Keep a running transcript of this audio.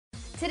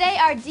Today,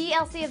 our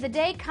DLC of the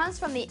day comes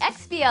from the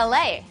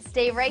XBLA.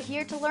 Stay right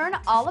here to learn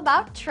all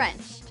about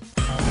Trenched.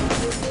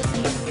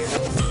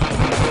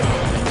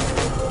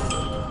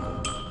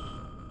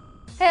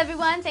 Hey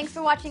everyone, thanks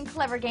for watching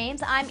Clever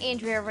Games. I'm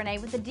Andrea Renee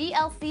with the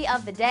DLC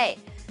of the day.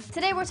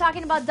 Today we're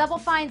talking about Double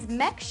Fine's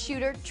mech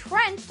shooter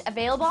Trenched,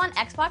 available on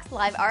Xbox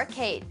Live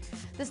Arcade.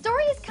 The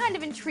story is kind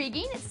of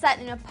intriguing. It's set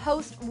in a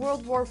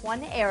post-World War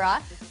I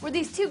era, where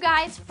these two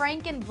guys,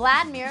 Frank and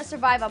Vladimir,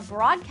 survive a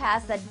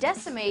broadcast that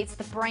decimates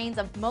the brains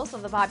of most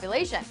of the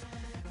population.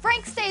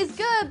 Frank stays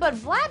good, but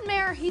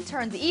Vladimir, he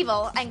turns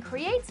evil and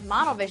creates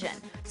monovision.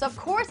 So of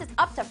course it's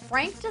up to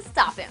Frank to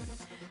stop him.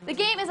 The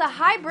game is a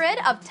hybrid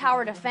of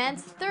tower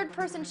defense,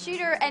 third-person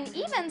shooter, and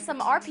even some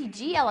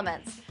RPG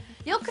elements.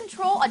 You'll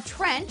control a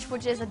trench,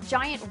 which is a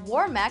giant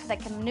war mech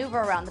that can maneuver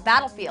around the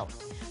battlefield.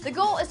 The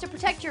goal is to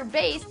protect your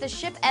base, the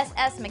ship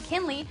SS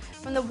McKinley,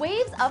 from the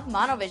waves of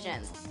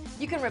monovisions.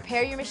 You can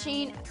repair your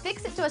machine,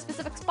 fix it to a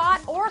specific spot,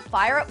 or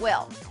fire at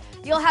will.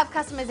 You'll have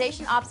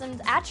customization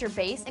options at your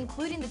base,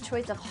 including the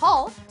choice of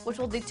hull, which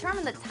will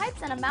determine the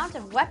types and amount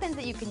of weapons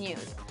that you can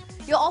use.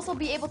 You'll also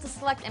be able to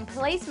select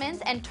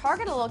emplacements and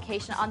target a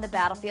location on the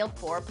battlefield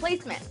for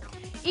placement.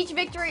 Each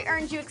victory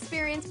earns you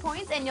experience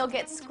points, and you'll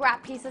get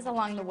scrap pieces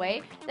along the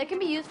way that can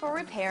be used for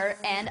repair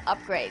and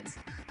upgrades.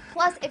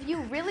 Plus, if you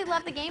really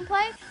love the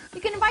gameplay,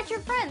 you can invite your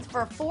friends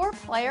for a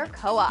 4-player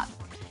co-op.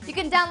 You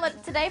can download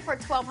it today for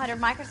 1,200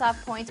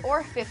 Microsoft points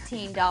or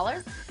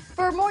 $15.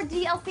 For more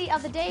DLC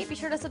of the day, be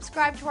sure to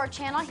subscribe to our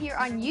channel here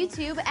on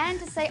YouTube and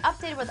to stay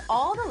updated with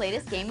all the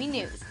latest gaming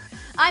news.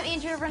 I'm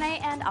Andrea Renee,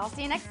 and I'll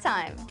see you next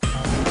time.